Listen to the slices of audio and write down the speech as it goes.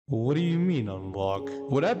What do you mean unlock?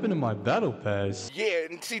 What happened to my battle pass? Yeah,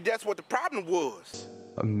 and see, that's what the problem was.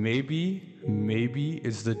 Maybe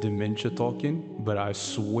it's the dementia talking, but I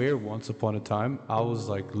swear once upon a time, I was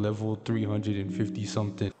like level 350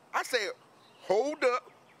 something. I said, hold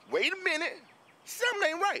up, wait a minute, something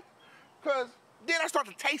ain't right. Because then I start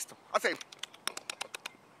to taste them. I say,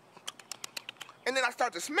 and then I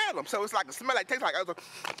start to smell them. So it's like a smell that tastes like other.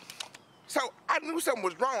 So I knew something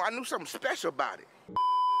was wrong. I knew something special about it.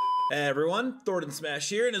 Hey everyone, Thordan Smash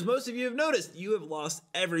here, and as most of you have noticed, you have lost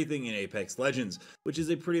everything in Apex Legends, which is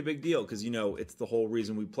a pretty big deal because, you know, it's the whole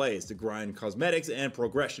reason we play is to grind cosmetics and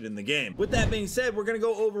progression in the game. With that being said, we're going to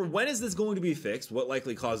go over when is this going to be fixed, what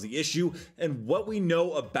likely caused the issue, and what we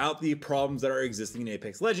know about the problems that are existing in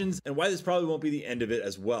Apex Legends, and why this probably won't be the end of it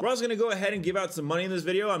as well. We're also going to go ahead and give out some money in this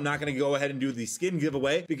video. I'm not going to go ahead and do the skin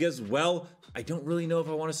giveaway because, well, I don't really know if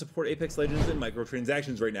I want to support Apex Legends and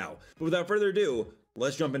microtransactions right now. But without further ado,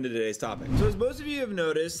 let's jump into today's topic. So as most of you have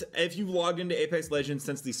noticed, if you've logged into Apex Legends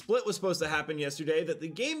since the split was supposed to happen yesterday, that the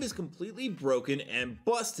game is completely broken and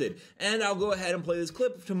busted. And I'll go ahead and play this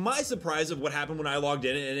clip to my surprise of what happened when I logged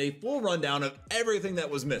in and a full rundown of everything that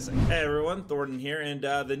was missing. Hey everyone, Thordan here, and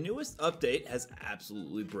the newest update has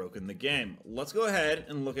absolutely broken the game. Let's go ahead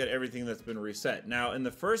and look at everything that's been reset. Now in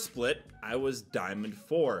the first split, I was Diamond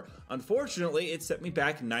 4. Unfortunately, it set me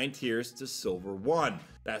back 9 tiers to Silver 1.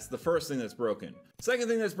 That's the first thing that's broken. Second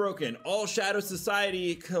thing that's broken, all Shadow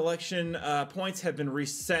Society collection points have been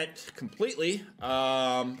reset completely.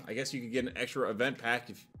 I guess you could get an extra event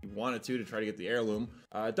pack if you wanted to try to get the heirloom.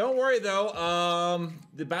 Don't worry though,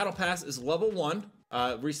 the battle pass is level 1,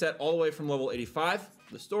 reset all the way from level 85.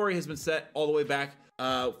 The story has been set all the way back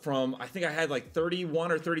from, I think I had like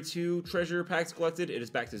 31 or 32 treasure packs collected. It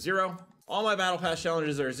is back to 0. All my battle pass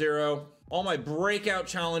challenges are 0. All my breakout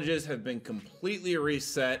challenges have been completely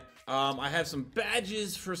reset. I have some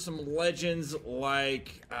badges for some legends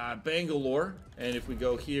like Bangalore. And if we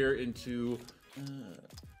go here into,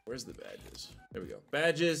 where's the badges? There we go,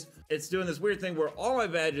 badges. It's doing this weird thing where all my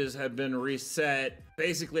badges have been reset.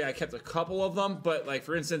 Basically, I kept a couple of them, but like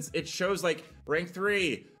for instance, it shows like rank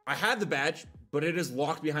 3. I had the badge, but it is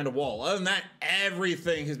locked behind a wall. Other than that,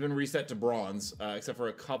 everything has been reset to bronze, except for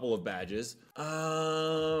a couple of badges.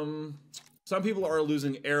 Some people are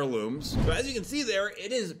losing heirlooms. So as you can see there,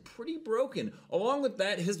 it is pretty broken. Along with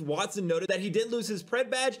that, his Watson noted that he did lose his Pred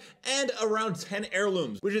badge and around 10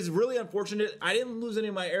 heirlooms, which is really unfortunate. I didn't lose any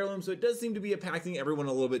of my heirlooms, so it does seem to be impacting everyone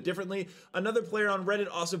a little bit differently. Another player on Reddit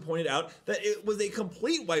also pointed out that it was a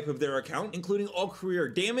complete wipe of their account, including all career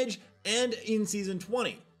damage and in Season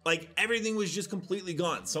 20. Like everything was just completely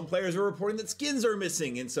gone. Some players are reporting that skins are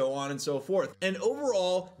missing and so on and so forth. And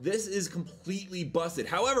overall, this is completely busted.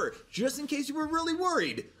 However, just in case you were really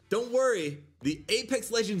worried, don't worry, the Apex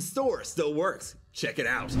Legends store still works. Check it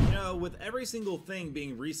out. You know, with every single thing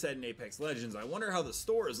being reset in Apex Legends, I wonder how the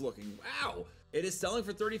store is looking. Wow, it is selling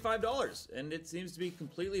for $35 and it seems to be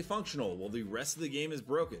completely functional while the rest of the game is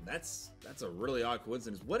broken. That's a really odd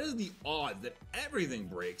coincidence. What is the odds that everything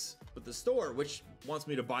breaks, but the store, which wants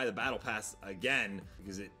me to buy the battle pass again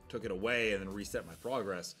because it took it away and then reset my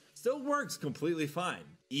progress, still works completely fine?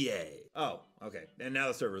 EA. Oh, okay. And now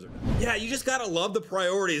the servers are down. Yeah, you just gotta love the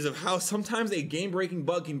priorities of how sometimes a game-breaking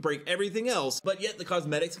bug can break everything else, but yet the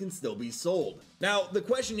cosmetics can still be sold. Now, the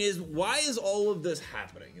question is, why is all of this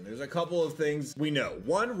happening? And there's a couple of things we know.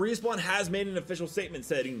 One, Respawn has made an official statement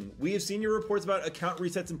saying, "We have seen your reports about account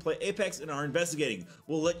resets in Play Apex and are investigating.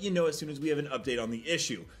 We'll let you know as soon as we have an update on the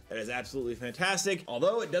issue." That is absolutely fantastic,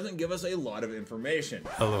 although it doesn't give us a lot of information.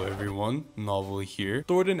 Hello everyone, Novel here.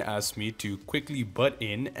 Thordan asked me to quickly butt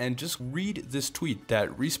in and just read this tweet that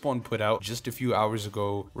Respawn put out just a few hours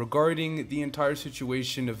ago regarding the entire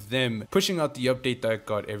situation of them pushing out the update that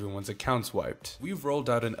got everyone's accounts wiped. We've rolled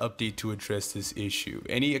out an update to address this issue.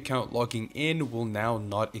 Any account logging in will now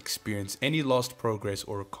not experience any lost progress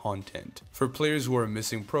or content. For players who are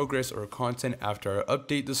missing progress or content after our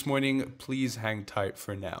update this morning, please hang tight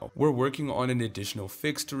for now. We're working on an additional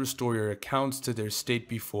fix to restore your accounts to their state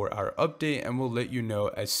before our update, and we'll let you know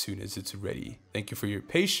as soon as it's ready. Thank you for your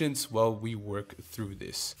patience while we work through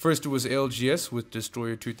this. First it was LGS with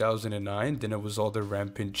Destroyer 2009, then it was all the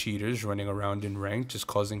rampant cheaters running around in rank just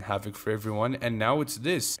causing havoc for everyone, and now it's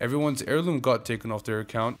this. Everyone's heirloom got taken off their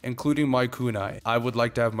account, including my kunai. I would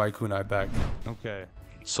like to have my kunai back. Okay,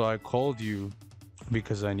 so I called you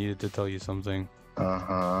because I needed to tell you something.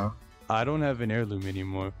 I don't have an heirloom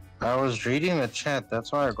anymore. I was reading the chat,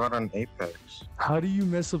 that's why I got on Apex. How do you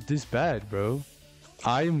mess up this bad, bro?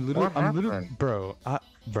 I'm literally, bro,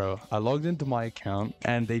 Bro, I logged into my account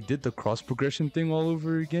and they did the cross progression thing all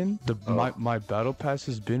over again. My battle pass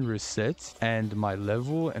has been reset and my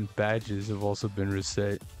level and badges have also been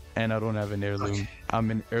reset. And I don't have an heirloom. Okay.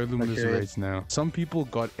 I'm in heirloomless raids now. Some people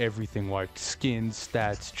got everything wiped. Skins,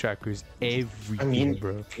 stats, trackers, everything,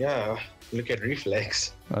 bro. Yeah, look at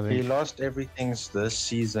Reflex. He lost everything this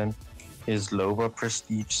season. His lower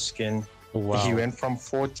prestige skin. Wow. He went from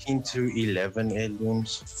 14 to 11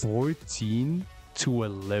 heirlooms. 14 to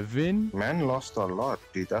 11? Man lost a lot,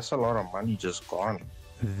 dude. That's a lot of money just gone.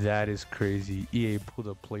 That is crazy. EA pulled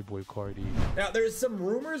a Playboy Cardi. Now, there's some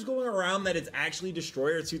rumors going around that it's actually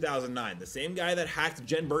Destroyer 2009, the same guy that hacked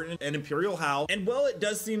Jen Burton and Imperial Hal. And well, it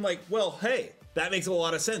does seem like, well, hey, that makes a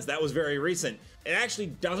lot of sense. That was very recent. It actually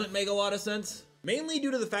doesn't make a lot of sense, mainly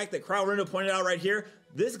due to the fact that Crowd Rendo pointed out right here,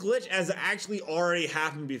 this glitch has actually already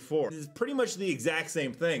happened before. It's pretty much the exact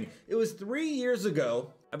same thing. It was 3 years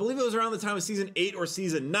ago, I believe it was around the time of Season 8 or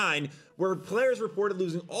Season 9, where players reported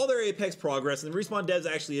losing all their Apex progress, and the Respawn devs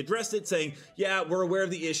actually addressed it, saying, yeah, we're aware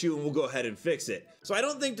of the issue and we'll go ahead and fix it. So I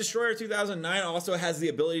don't think Destroyer 2009 also has the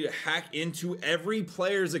ability to hack into every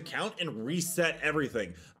player's account and reset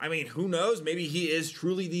everything. I mean, who knows? Maybe he is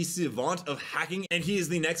truly the savant of hacking and he is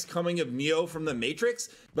the next coming of Neo from the Matrix,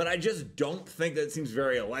 but I just don't think that seems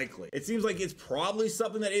very likely. It seems like it's probably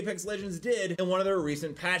something that Apex Legends did in one of their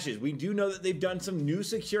recent patches. We do know that they've done some new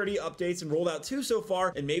security updates and rolled out 2 so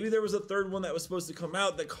far, and maybe there was a third one that was supposed to come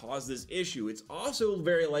out that caused this issue. It's also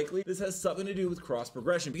very likely this has something to do with cross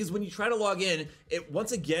progression, because when you try to log in, it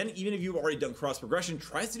once again, even if you've already done cross progression,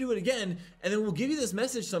 tries to do it again, and then will give you this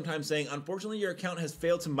message sometimes saying, unfortunately, your account has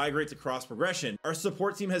failed to migrate to cross progression. Our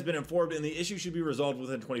support team has been informed and the issue should be resolved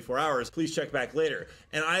within 24 hours. Please check back later.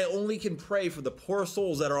 And I only can pray for the poor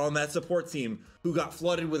souls that are on that support team who got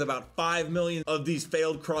flooded with about 5 million of these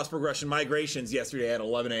failed cross progression migrations yesterday at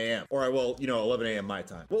 11 a.m. Or well, 11 a.m. my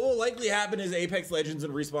time. What will likely happen is Apex Legends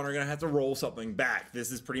and Respawn are gonna have to roll something back.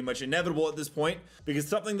 This is pretty much inevitable at this point because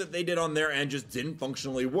something that they did on their end just didn't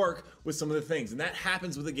functionally work with some of the things. And that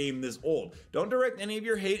happens with a game this old. Don't direct any of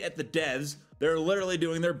your hate at the devs. They're literally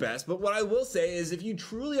doing their best. But what I will say is if you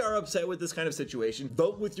truly are upset with this kind of situation,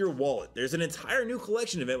 vote with your wallet. There's an entire new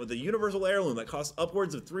collection event with a universal heirloom that costs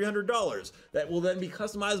upwards of $300 that will then be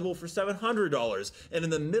customizable for $700. And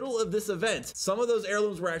in the middle of this event, some of those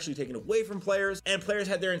heirlooms were actually taken away from players and players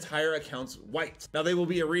had their entire accounts wiped. Now they will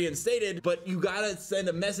be reinstated, but you gotta send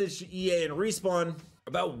a message to EA and Respawn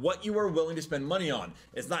about what you are willing to spend money on.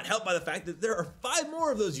 It's not helped by the fact that there are 5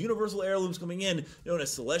 more of those universal heirlooms coming in, known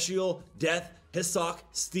as Celestial, Death, Hissock,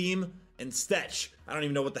 Steam, and Stetch. I don't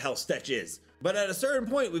even know what the hell Stetch is. But at a certain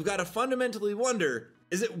point, we've got to fundamentally wonder,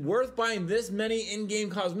 is it worth buying this many in-game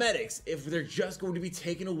cosmetics if they're just going to be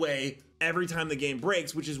taken away every time the game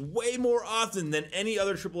breaks, which is way more often than any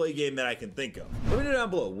other AAA game that I can think of? Let me know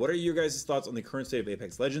down below, what are your guys' thoughts on the current state of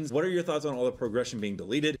Apex Legends? What are your thoughts on all the progression being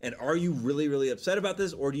deleted? And are you really, really upset about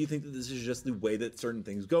this? Or do you think that this is just the way that certain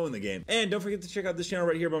things go in the game? And don't forget to check out this channel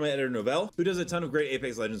right here by my editor Novell, who does a ton of great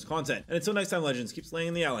Apex Legends content. And until next time, Legends, keep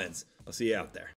slaying the Outlands. I'll see you out there.